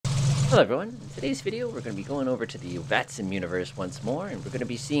Hello everyone, in today's video we're going to be going over to the VATSIM universe once more, and we're going to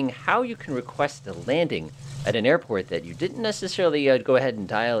be seeing how you can request a landing at an airport that you didn't necessarily go ahead and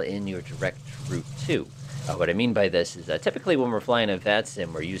dial in your direct route to. What I mean by this is typically when we're flying a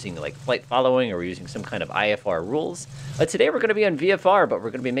VATSIM, we're using like flight following or we're using some kind of IFR rules. Today we're going to be on VFR, but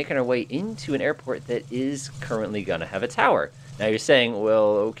we're going to be making our way into an airport that is currently going to have a tower. Now you're saying,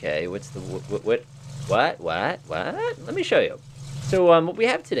 well, okay, what's the, what? Let me show you. So what we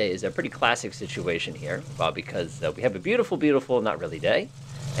have today is a pretty classic situation here, because we have a beautiful, beautiful, not really day.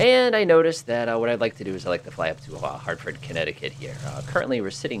 And I noticed that what I'd like to do is I like to fly up to Hartford, Connecticut here. Currently, we're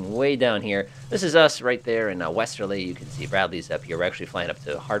sitting way down here. This is us right there in Westerly. You can see Bradley's up here. We're actually flying up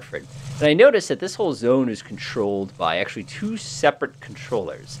to Hartford. And I noticed that this whole zone is controlled by actually two separate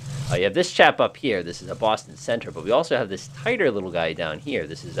controllers. You have this chap up here. This is a Boston Center. But we also have this tighter little guy down here.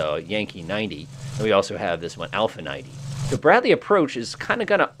 This is a Yankee 90. And we also have this one, Alpha 90. So Bradley Approach is kind of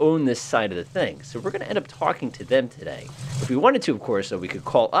going to own this side of the thing. So we're going to end up talking to them today. If we wanted to, of course, we could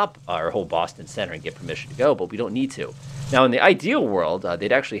call up our whole Boston Center and get permission to go, but we don't need to. Now, in the ideal world,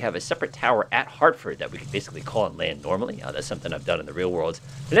 they'd actually have a separate tower at Hartford that we could basically call and land normally. That's something I've done in the real world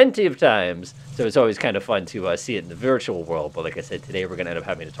plenty of times. So it's always kind of fun to see it in the virtual world. But like I said, today we're going to end up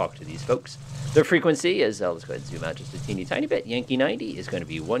having to talk to these folks. Their frequency is, let's go ahead and zoom out just a teeny tiny bit. Yankee 90 is going to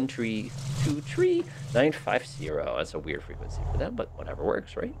be 1323950. That's a weird frequency for them, but whatever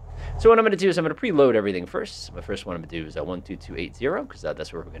works, right? So what I'm going to do is I'm going to preload everything first. The first one I'm going to do is 12280, because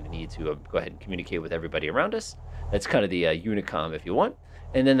that's where we're going to need to go ahead and communicate with everybody around us. That's kind of the Unicom if you want.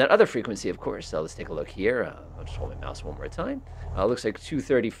 And then that other frequency, of course, let's take a look here. I'll just hold my mouse one more time. Looks like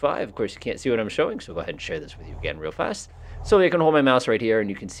 235. Of course, you can't see what I'm showing, so go ahead and share this with you again real fast. So you can hold my mouse right here, and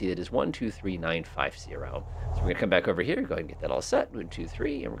you can see it is 123950. So we're going to come back over here, go ahead and get that all set.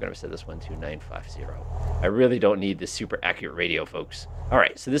 123, and we're going to set this 12950. I really don't need this super accurate radio, folks. All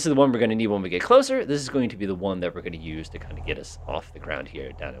right, so this is the one we're going to need when we get closer. This is going to be the one that we're going to use to kind of get us off the ground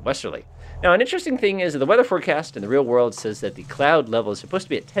here down in Westerly. Now, an interesting thing is that the weather forecast in the real world says that the cloud level is supposed to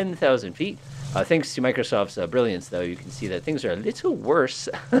be at 10,000 feet. Thanks to Microsoft's brilliance, though, you can see that things are a little worse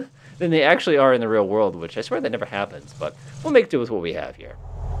than they actually are in the real world, which I swear that never happens, but we'll make do with what we have here.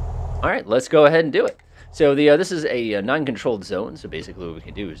 All right, let's go ahead and do it. So this is a non-controlled zone, so basically what we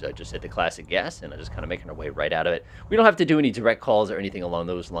can do is just hit the classic gas and just kind of making our way right out of it. We don't have to do any direct calls or anything along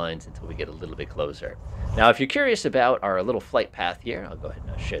those lines until we get a little bit closer. Now, if you're curious about our little flight path here, I'll go ahead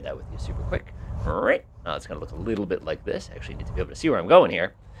and share that with you super quick. All right, now it's going to look a little bit like this. I actually need to be able to see where I'm going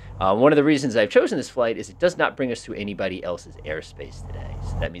here. One of the reasons I've chosen this flight is it does not bring us to anybody else's airspace today.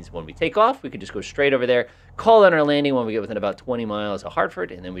 So that means when we take off, we can just go straight over there, call in our landing when we get within about 20 miles of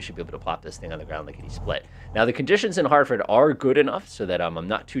Hartford, and then we should be able to plop this thing on the ground lickety split. Now, the conditions in Hartford are good enough so that I'm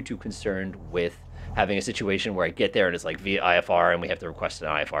not too concerned with having a situation where I get there and it's like via IFR and we have to request an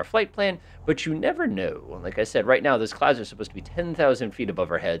IFR flight plan, but you never know. Like I said, right now, those clouds are supposed to be 10,000 feet above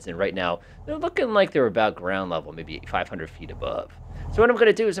our heads, and right now, they're looking like they're about ground level, maybe 500 feet above. So what I'm going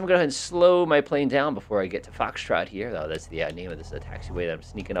to do is I'm going to go ahead and slow my plane down before I get to Foxtrot here. That's the name of this taxiway that I'm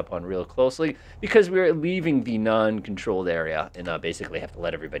sneaking up on real closely, because we're leaving the non-controlled area and basically have to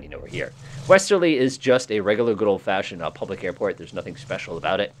let everybody know we're here. Westerly is just a regular good old-fashioned public airport. There's nothing special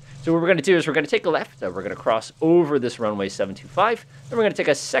about it. So what we're going to do is we're going to take a left. We're going to cross over this runway 725. Then we're going to take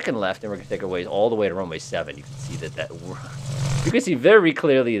a second left, and we're going to take our way all the way to runway 7. You can see you can see very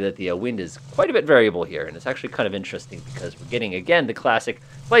clearly that the wind is quite a bit variable here, and it's actually kind of interesting because we're getting, again, the classic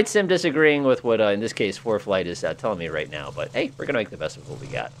flight sim disagreeing with what, in this case, ForeFlight is telling me right now. But, hey, we're going to make the best of what we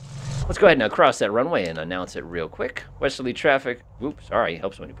got. Let's go ahead and now cross that runway and announce it real quick. Westerly traffic. Oops, sorry.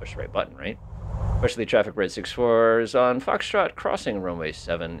 Helps when you push the right button, right? Westerly traffic red 64 is on Foxtrot, crossing runway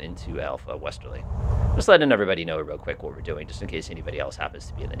 7 into Alpha Westerly. Just letting everybody know real quick what we're doing, just in case anybody else happens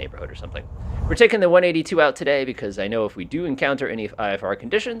to be in the neighborhood or something. We're taking the 182 out today because I know if we do encounter any IFR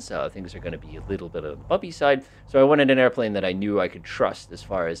conditions, things are going to be a little bit on the bumpy side. So I wanted an airplane that I knew I could trust as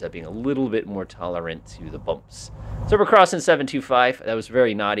far as being a little bit more tolerant to the bumps. So we're crossing 725. That was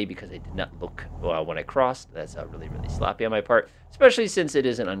very naughty because I did not look when I crossed. That's really, really sloppy on my part, especially since it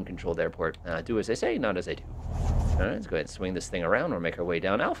is an uncontrolled airport. Do as I say, not as I do. All right, let's go ahead and swing this thing around or make our way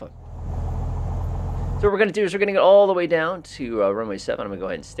down Alpha. So what we're going to do is we're going to get all the way down to runway 7. I'm going to go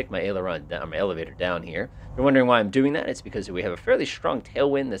ahead and stick my aileron down, my elevator down here. If you're wondering why I'm doing that, it's because we have a fairly strong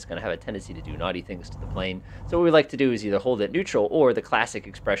tailwind that's going to have a tendency to do naughty things to the plane. So what we like to do is either hold it neutral, or the classic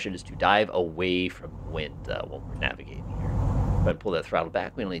expression is to dive away from the wind when we're navigating here. Go ahead and pull that throttle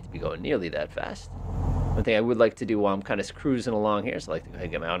back. We don't need to be going nearly that fast. One thing I would like to do while I'm kind of cruising along here is I like to go ahead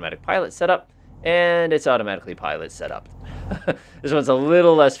and get my automatic pilot set up. And it's automatically pilot set up. This one's a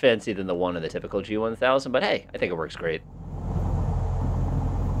little less fancy than the one in the typical G1000, but hey, I think it works great.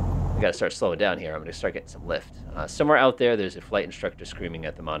 we got to start slowing down here. I'm going to start getting some lift. Somewhere out there's a flight instructor screaming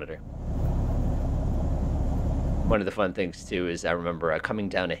at the monitor. One of the fun things, too, is I remember coming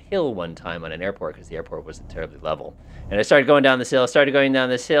down a hill one time on an airport because the airport wasn't terribly level. And I started going down this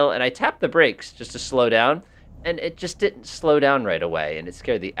hill, and I tapped the brakes just to slow down, and it just didn't slow down right away, and it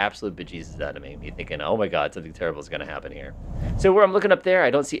scared the absolute bejesus out of me. Me thinking, oh my God, something terrible is going to happen here. So where I'm looking up there, I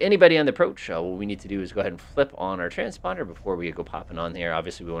don't see anybody on the approach. What we need to do is go ahead and flip on our transponder before we go popping on here.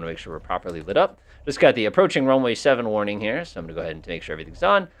 Obviously, we want to make sure we're properly lit up. Just got the approaching runway 7 warning here, so I'm going to go ahead and make sure everything's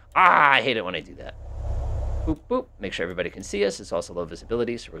on. I hate it when I do that. Boop, boop. Make sure everybody can see us. It's also low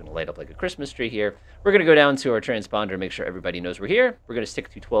visibility, so we're going to light up like a Christmas tree here. We're going to go down to our transponder and make sure everybody knows we're here. We're going to stick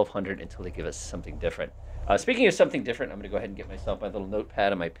to 1200 until they give us something different. Speaking of something different, I'm going to go ahead and get myself my little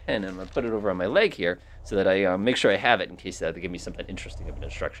notepad and my pen, and I'm going to put it over on my leg here so that I make sure I have it in case they give me something interesting of an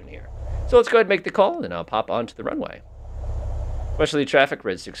instruction here. So let's go ahead and make the call, and I'll pop onto the runway. Westerly traffic,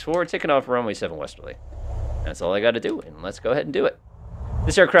 red 64, taking off runway 7 westerly. That's all I got to do, and let's go ahead and do it.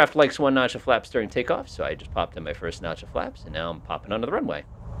 This aircraft likes 1 notch of flaps during takeoff, so I just popped in my first notch of flaps, and now I'm popping onto the runway.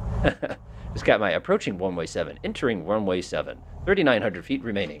 Just got my approaching runway 7, entering runway 7, 3,900 feet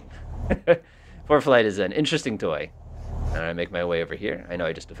remaining. Flight is an interesting toy. And I make my way over here. I know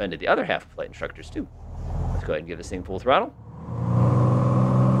I just offended the other half of flight instructors, too. Let's go ahead and give this thing full throttle.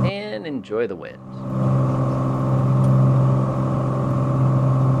 And enjoy the wind.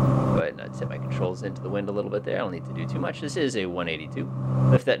 Set my controls into the wind a little bit there. I don't need to do too much. This is a 182.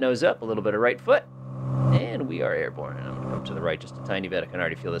 Lift that nose up, a little bit of right foot, and we are airborne. And I'm going to come to the right just a tiny bit. I can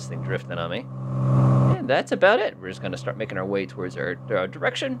already feel this thing drifting on me. And that's about it. We're just going to start making our way towards our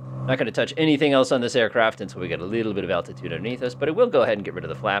direction. Not going to touch anything else on this aircraft until we get a little bit of altitude underneath us, but I will go ahead and get rid of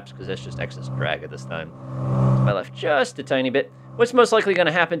the flaps because that's just excess drag at this time. To my left just a tiny bit. What's most likely going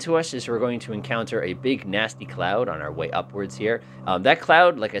to happen to us is we're going to encounter a big nasty cloud on our way upwards here. That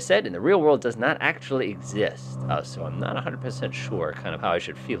cloud, like I said, in the real world does not actually exist. So I'm not 100% sure kind of how I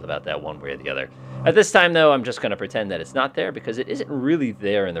should feel about that one way or the other. At this time, though, I'm just going to pretend that it's not there because it isn't really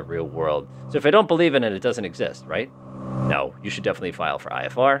there in the real world. So if I don't believe in it, it doesn't exist, right? No, you should definitely file for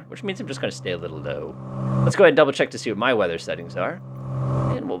IFR, which means I'm just going to stay a little low. Let's go ahead and double check to see what my weather settings are.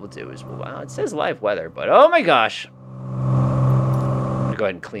 And what we'll do is, it says live weather, but oh my gosh. Go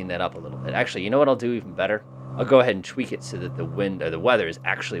ahead and clean that up a little bit. Actually, you know what I'll do even better? I'll go ahead and tweak it so that the wind or the weather is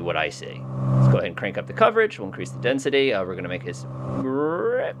actually what I see. Let's go ahead and crank up the coverage. We'll increase the density. We're going to make this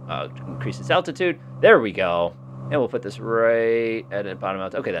increase its altitude. There we go. And we'll put this right at the bottom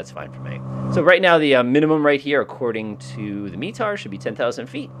out. Okay, that's fine for me. So right now the minimum right here, according to the METAR, should be 10,000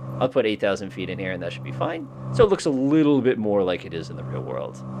 feet. I'll put 8,000 feet in here, and that should be fine. So it looks a little bit more like it is in the real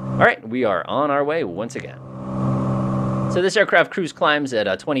world. All right, we are on our way once again. So this aircraft cruise climbs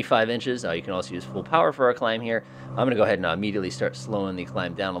at 25 inches. You can also use full power for our climb here. I'm going to go ahead and immediately start slowing the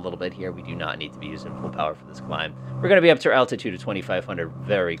climb down a little bit here. We do not need to be using full power for this climb. We're going to be up to our altitude of 2,500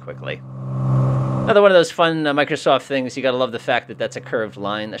 very quickly. Another one of those fun Microsoft things. You got to love the fact that that's a curved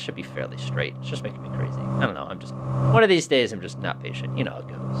line. That should be fairly straight. It's just making me crazy. I don't know. One of these days, I'm just not patient. You know how it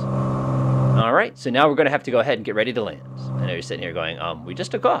goes. All right, so now we're going to have to go ahead and get ready to land. I know you're sitting here going, we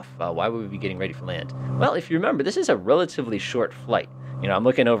just took off. Why would we be getting ready for land? Well, if you remember, this is a relatively short flight. You know, I'm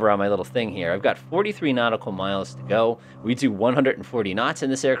looking over on my little thing here. I've got 43 nautical miles to go. We do 140 knots in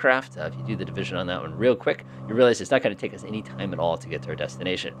this aircraft. If you do the division on that one real quick, you realize it's not going to take us any time at all to get to our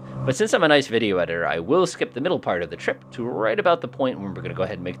destination. But since I'm a nice video editor, I will skip the middle part of the trip to right about the point when we're going to go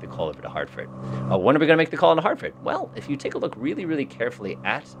ahead and make the call over to Hartford. When are we going to make the call into Hartford? Well, if you take a look really, really carefully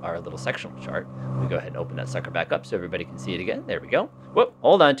at our little sectional chart, we go ahead and open that sucker back up so everybody can see it again. There we go. Whoop,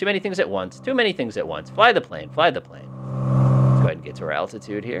 hold on. Too many things at once. Too many things at once. Fly the plane. Fly the plane. Go ahead and get to our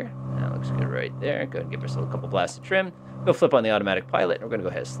altitude here. That looks good right there. Go ahead and give ourselves a couple blasts of trim. Go flip on the automatic pilot. And we're going to go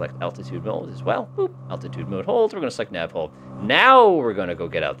ahead and select altitude mode as well. Boop. Altitude mode hold. We're going to select nav hold. Now we're going to go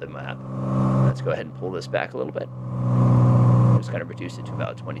get out the map. Let's go ahead and pull this back a little bit. Just kind of reduce it to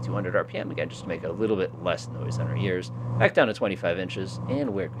about 2,200 RPM. Again, just to make it a little bit less noise on our ears. Back down to 25 inches.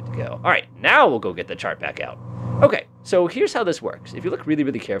 And we're good to go. All right. Now we'll go get the chart back out. Okay, so here's how this works. If you look really,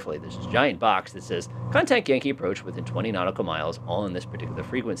 really carefully, there's this giant box that says, contact Yankee approach within 20 nautical miles on this particular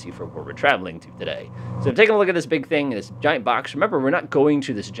frequency for where we're traveling to today. So I'm taking a look at this big thing, this giant box. Remember, we're not going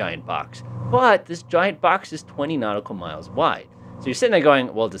to this giant box, but this giant box is 20 nautical miles wide. So you're sitting there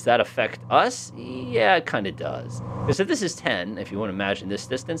going, well, does that affect us? Yeah, it kind of does. Because if this is 10, if you want to imagine this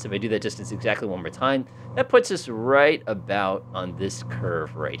distance, if I do that distance exactly one more time, that puts us right about on this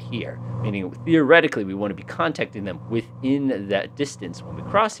curve right here. Meaning, theoretically, we want to be contacting them within that distance when we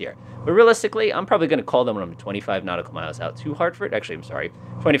cross here. But realistically, I'm probably going to call them when I'm 25 nautical miles out to Hartford. Actually, I'm sorry,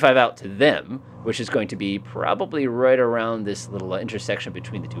 25 out to them which is going to be probably right around this little intersection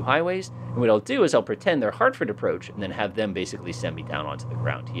between the two highways. And what I'll do is I'll pretend they're Hartford approach and then have them basically send me down onto the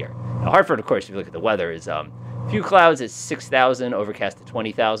ground here. Now, Hartford, of course, if you look at the weather, is few clouds at 6,000, overcast at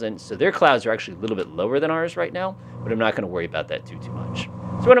 20,000. So their clouds are actually a little bit lower than ours right now, but I'm not going to worry about that too much.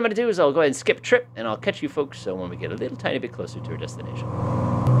 So what I'm going to do is I'll go ahead and skip trip, and I'll catch you folks so when we get a little tiny bit closer to our destination.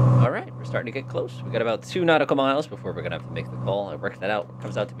 All right, we're starting to get close. We got about 2 nautical miles before we're going to have to make the call. I worked that out. It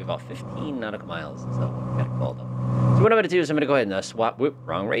comes out to be about 15 nautical miles, so we're going to call them. So what I'm going to do is I'm going to go ahead and swap. Whoop,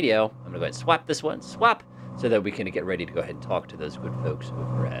 wrong radio. I'm going to go ahead and swap this one. Swap. So that we can get ready to go ahead and talk to those good folks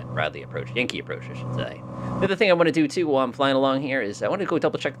over at Bradley Approach, Yankee Approach, I should say. The other thing I want to do, too, while I'm flying along here is I want to go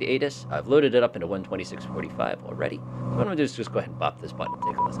double-check the ATIS. I've loaded it up into 126.45 already. So what I'm going to do is just go ahead and bop this button and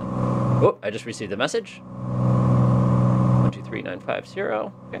take a listen. Oh, I just received a message. 123950.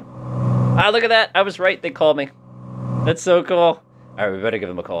 Okay. Ah, look at that. I was right. They called me. That's so cool. All right, we better give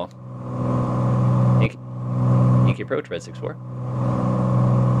them a call. Yankee Approach, Red 64.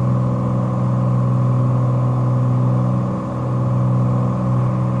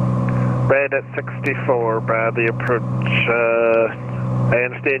 Red at 64, Bradley Approach. I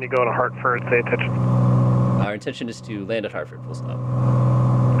understand you're going to Hartford. Say attention. Our intention is to land at Hartford, full stop.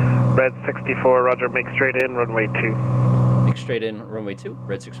 Red 64, roger, make straight in, runway 2. Make straight in, runway 2,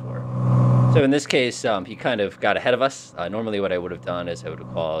 Red 64. So in this case, he kind of got ahead of us. Normally what I would have done is I would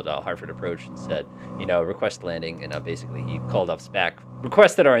have called Hartford Approach and said, you know, request landing, and basically he called us back,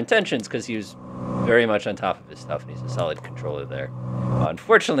 requested our intentions because he was very much on top of his stuff, and he's a solid controller there.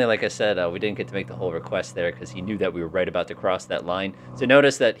 Unfortunately, like I said, we didn't get to make the whole request there because he knew that we were right about to cross that line. So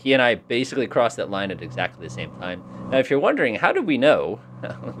notice that he and I basically crossed that line at exactly the same time. Now, if you're wondering, how did we know?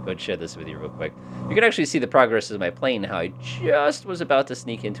 Let me go ahead and share this with you real quick. You can actually see the progress of my plane, how I just was about to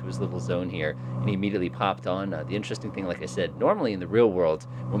sneak into his little zone here, and he immediately popped on. The interesting thing, like I said, normally in the real world,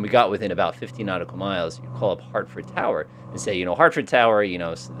 when we got within about 15 nautical miles, you call up Hartford Tower and say, you know, Hartford Tower, you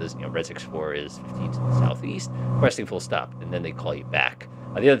know, so this, you know, Red 64 is 15 to the southeast, requesting full stop, and then they call you back.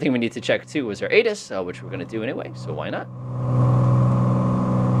 The other thing we need to check, too, was our ATIS, which we're going to do anyway, so why not?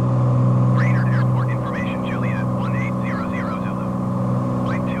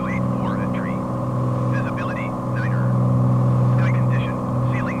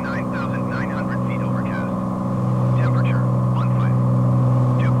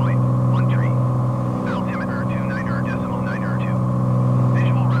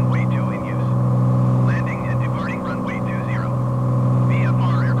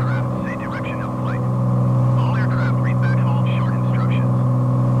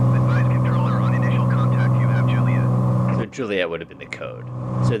 Juliet would have been the code.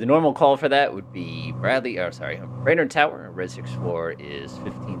 So the normal call for that would be Brainerd Tower, Red 64 is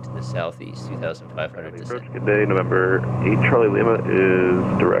 15 to the southeast, 2,500 descent. Good day, November 8 Charlie Lima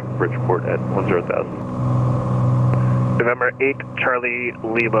is direct Bridgeport at 10,000. November 8 Charlie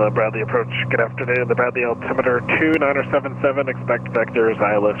Lima, Bradley Approach, good afternoon. The Bradley altimeter 2977, expect vectors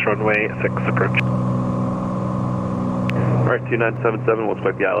ILS runway 6 approach. Alright, 2977, we'll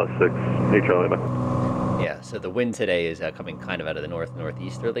expect the ILS 6, 8 Charlie Lima. Yeah, so the wind today is coming kind of out of the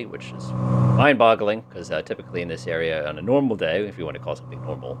northeasterly, which is mind-boggling, because typically in this area on a normal day, if you want to call something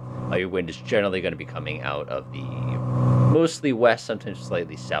normal, your wind is generally going to be coming out of the mostly west, sometimes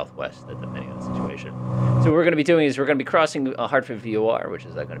slightly southwest, depending on the situation. So what we're going to be doing is we're going to be crossing Hartford VOR, which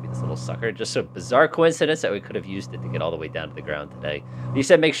is going to be this little sucker. Just a bizarre coincidence that we could have used it to get all the way down to the ground today. You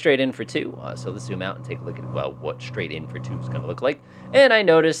said make straight in for 2, so let's zoom out and take a look at what straight in for 2 is going to look like. And I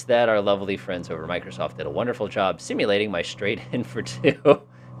noticed that our lovely friends over at Microsoft did a wonderful job simulating my straight in for 2.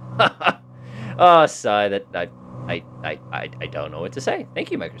 Oh, sigh, that I don't know what to say.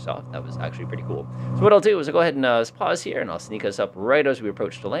 Thank you, Microsoft. That was actually pretty cool. So what I'll do is I'll go ahead and pause here, and I'll sneak us up right as we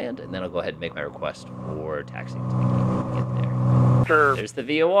approach to land, and then I'll go ahead and make my request for taxiing to get there. Sure. There's the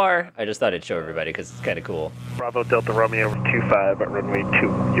VOR. I just thought I'd show everybody because it's kind of cool. Bravo Delta Romeo 25 at runway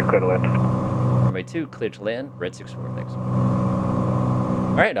 2. You're clear to land. Runway 2, cleared to land. Red 64, thanks.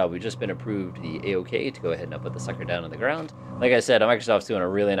 All right, we've just been approved the AOK to go ahead and put the sucker down on the ground. Like I said, Microsoft's doing a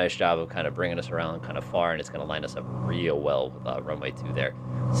really nice job of kind of bringing us around kind of far, and it's going to line us up real well with runway 2 there.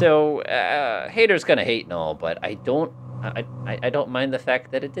 So haters going to hate and all, but I don't mind the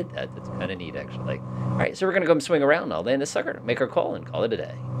fact that it did that. That's kind of neat, actually. All right, so we're going to go and swing around. I'll land this sucker, make our call, and call it a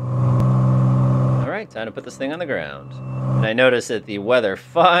day. All right, time to put this thing on the ground. And I noticed that the weather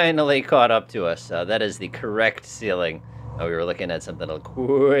finally caught up to us. That is the correct ceiling. We were looking at something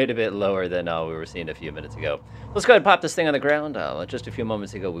quite a bit lower than we were seeing a few minutes ago. Let's go ahead and pop this thing on the ground. Just a few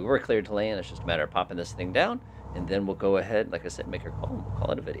moments ago, we were cleared to land. It's just a matter of popping this thing down, and then we'll go ahead, like I said, make our call, and we'll call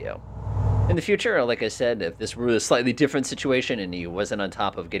it a video. In the future, like I said, if this were a slightly different situation and he wasn't on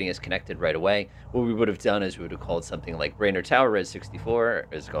top of getting us connected right away, what we would have done is we would have called something like Brainerd Tower, Red 64,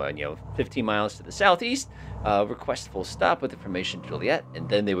 is going, 15 miles to the southeast, request full stop with information Juliet, and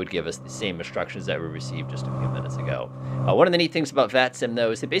then they would give us the same instructions that we received just a few minutes ago. One of the neat things about VATSIM,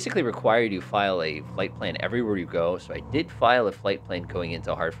 though, is they basically require you to file a flight plan everywhere you go. So I did file a flight plan going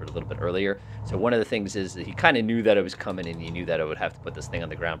into Hartford a little bit earlier. So one of the things is that he kind of knew that it was coming, and he knew that I would have to put this thing on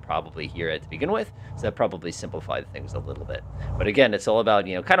the ground probably here to begin with. So that probably simplified things a little bit. But again, it's all about,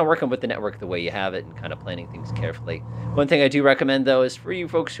 kind of working with the network the way you have it and kind of planning things carefully. One thing I do recommend, though, is for you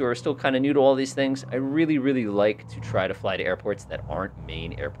folks who are still kind of new to all these things, I really, really like to try to fly to airports that aren't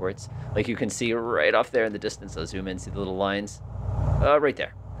main airports. Like you can see right off there in the distance, I'll zoom in, see the little lines? Right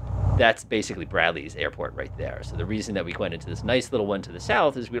there. That's basically Bradley's airport right there. So the reason that we went into this nice little one to the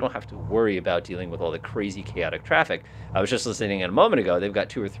south is we don't have to worry about dealing with all the crazy chaotic traffic. I was just listening in a moment ago. They've got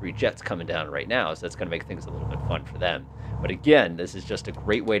 2 or 3 jets coming down right now, so that's going to make things a little bit fun for them. But again, this is just a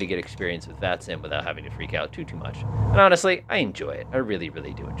great way to get experience with VATSIM without having to freak out too much. And honestly, I enjoy it. I really,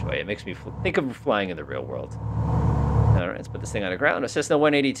 really do enjoy it. It makes me think of flying in the real world. All right, let's put this thing on the ground. A Cessna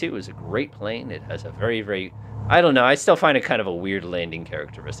 182 is a great plane. It has a very, very... I don't know. I still find it kind of a weird landing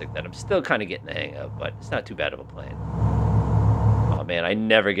characteristic that I'm still kind of getting the hang of, but it's not too bad of a plane. Oh, man, I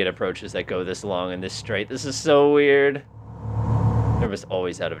never get approaches that go this long and this straight. This is so weird. They're just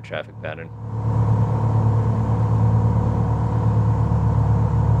always out of a traffic pattern.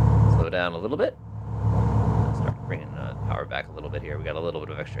 Slow down a little bit. Start bringing power back a little bit here. We got a little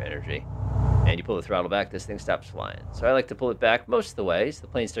bit of extra energy. And you pull the throttle back, this thing stops flying. So I like to pull it back most of the way, so the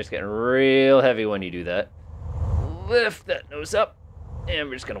plane starts getting real heavy when you do that. Lift that nose up, and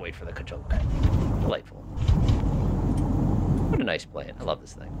we're just going to wait for the ka-chunk. Delightful. What a nice plane. I love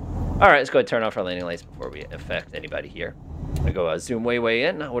this thing. All right, let's go ahead and turn off our landing lights before we affect anybody here. I go zoom way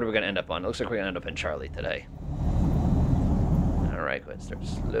in. What are we going to end up on? It looks like we're going to end up in Charlie today. All right, go ahead and start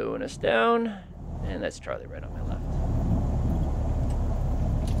slowing us down. And that's Charlie right on my left.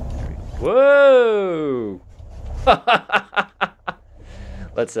 Whoa!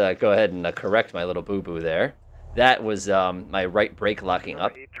 Let's go ahead and correct my little boo-boo there. That was my right brake locking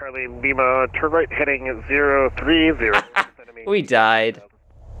up. Charlie Lima, turn right heading 030. We died.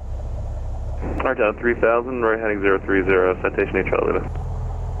 Mark down 3000, right heading 030, citation 8 Charlie Lima.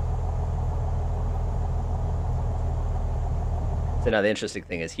 So now the interesting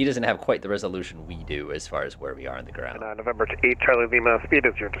thing is he doesn't have quite the resolution we do as far as where we are on the ground. And November 8 Charlie Lima, speed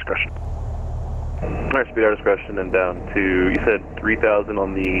is your discretion. Alright, speed our discretion and down to, you said 3000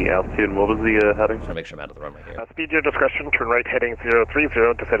 on the altitude, and what was the heading? Just want to make sure I'm out of the runway here. Speed your discretion, turn right heading 030,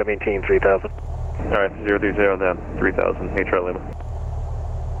 descend to maintain 3000. Alright, 030 down, 3000, 8 Charlie Lima.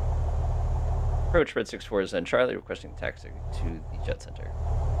 Approach Red 64 is then Charlie, requesting taxi to the Jet Center.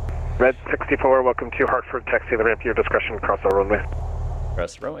 Red 64, welcome to Hartford, taxi the ramp, your discretion, cross our runway.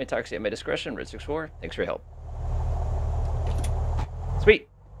 Cross the runway, taxi at my discretion, Red 64, thanks for your help. Sweet.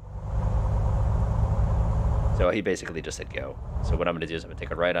 So he basically just said go. So what I'm going to do is I'm going to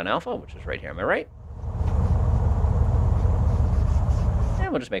take a right on Alpha, which is right here on my right. And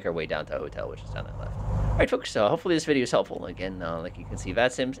we'll just make our way down to a hotel, which is down that left. All right, folks, hopefully this video is helpful. Again, like you can see,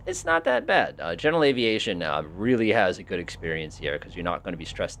 VATSIM, it's not that bad. General Aviation really has a good experience here because you're not going to be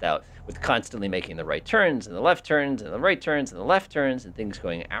stressed out with constantly making the right turns and the left turns and the right turns and the left turns and things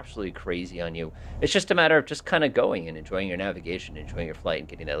going absolutely crazy on you. It's just a matter of just kind of going and enjoying your navigation, enjoying your flight, and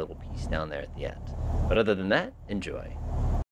getting that little piece down there at the end. But other than that, enjoy.